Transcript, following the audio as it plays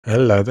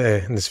Hello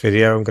there. In this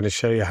video, I'm going to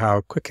show you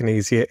how quick and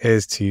easy it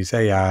is to use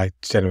AI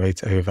to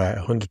generate over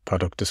 100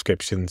 product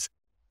descriptions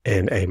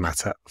in a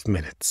matter of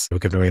minutes. We're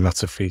giving away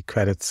lots of free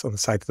credits on the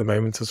site at the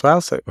moment as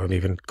well, so it won't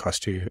even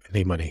cost you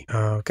any money.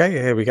 Okay,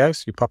 here we go.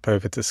 So you pop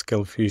over to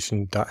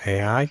Skillfusion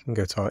AI and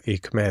go to our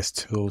e-commerce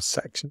tools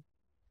section,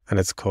 and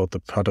it's called the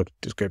product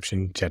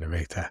description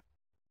generator.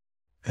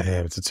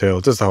 It's a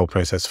tool, does the whole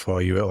process for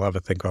you. It'll have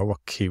a think about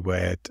what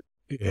keyword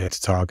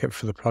to target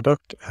for the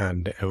product,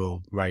 and it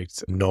will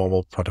write a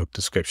normal product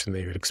description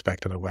that you would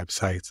expect on a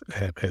website.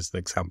 Here's an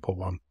example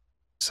one.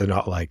 So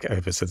not like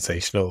over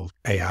sensational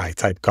AI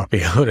type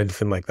copy or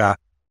anything like that.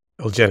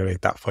 It'll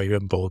generate that for you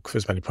in bulk for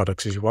as many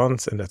products as you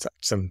want, and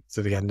attach them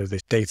to the end of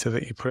the data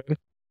that you put in.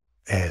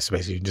 So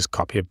basically you can just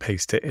copy and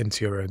paste it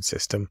into your own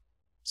system.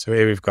 So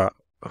here we've got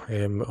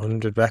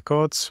 100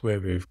 records where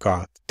we've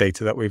got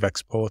data that we've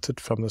exported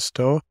from the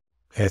store.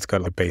 It's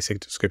got a basic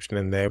description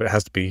in there, but it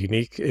has to be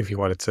unique if you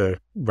want it to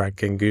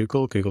rank in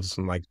Google. Google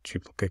doesn't like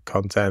duplicate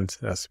content.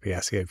 It has to be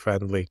SEO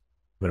friendly.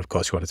 And of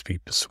course, you want it to be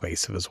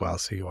persuasive as well.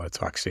 So you want it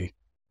to actually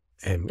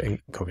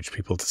encourage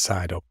people to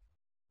sign up.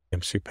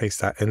 So we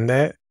paste that in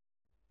there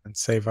and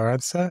save our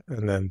answer.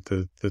 And then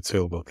the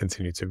tool will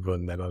continue to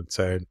run then on its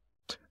own.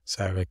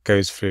 So it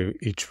goes through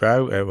each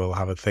row. It will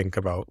have a think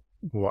about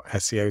what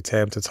SEO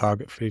term to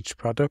target for each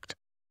product.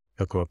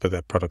 It'll come up with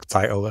a product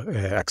title.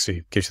 It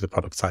actually gives you the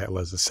product title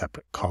as a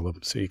separate column,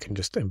 so you can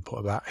just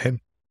import that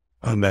in.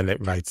 And then it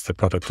writes the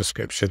product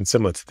description,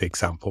 similar to the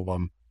example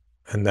one.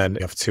 And then you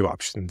have two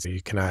options.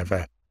 You can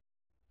either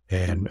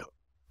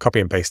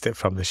copy and paste it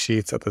from the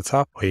sheet at the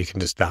top, or you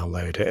can just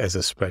download it as a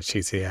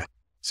spreadsheet here.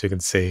 So you can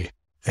see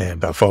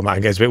that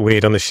formatting gets a bit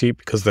weird on the sheet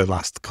because the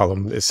last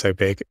column is so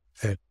big.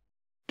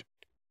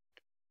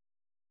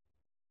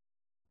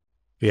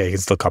 Yeah, you can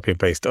still copy and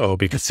paste it all,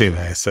 but you can see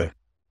there. So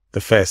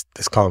this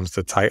column's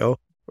the title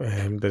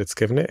that it's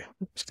given it,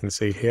 as you can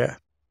see here.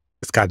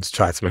 It's kind of just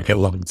tried to make it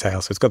long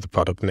tail. So it's got the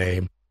product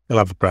name. It'll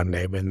have a brand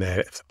name in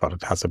there if the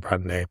product has a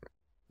brand name.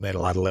 Then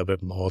it'll add a little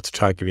bit more to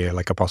try and give you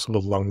like a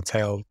possible long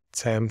tail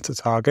term to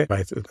target.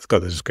 Right, it's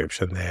got the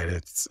description there.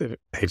 It's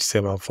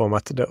HTML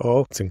formatted it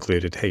all. It's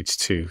included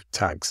H2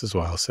 tags as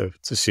well. So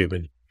it's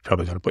assuming you're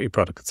probably going to put your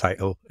product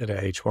title in a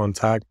H1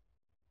 tag.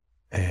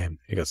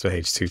 You got some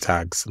H2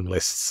 tags and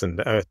lists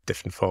and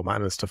different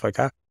formatting and stuff like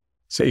that.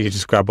 So you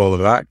just grab all of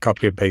that,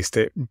 copy and paste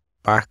it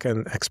back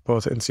and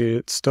export it into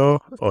your store,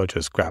 or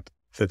just grab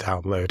the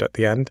download at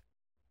the end.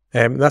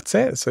 That's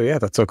it. So yeah,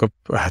 that took up,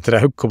 I don't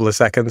know, a couple of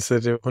seconds to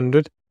do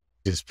 100.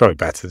 It's probably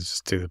better to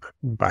just do the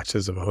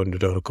batches of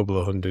 100 or a couple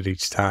of 100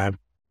 each time.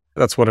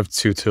 That's one of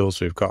two tools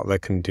we've got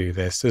that can do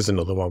this. There's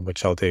another one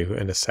which I'll do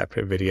in a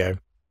separate video,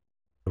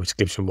 which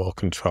gives you more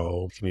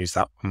control. You can use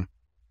that one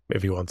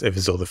if you want, if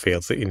there's other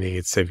fields that you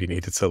need. So if you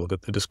needed to look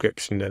at the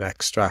description and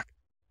extract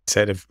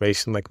certain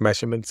information like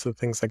measurements and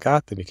things like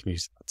that, then you can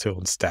use that tool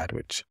instead,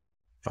 which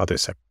I'll do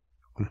separate.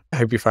 I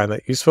hope you find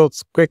that useful.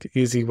 It's a quick,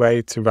 easy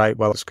way to write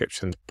well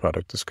descriptions,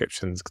 product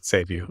descriptions. Could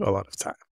save you a lot of time.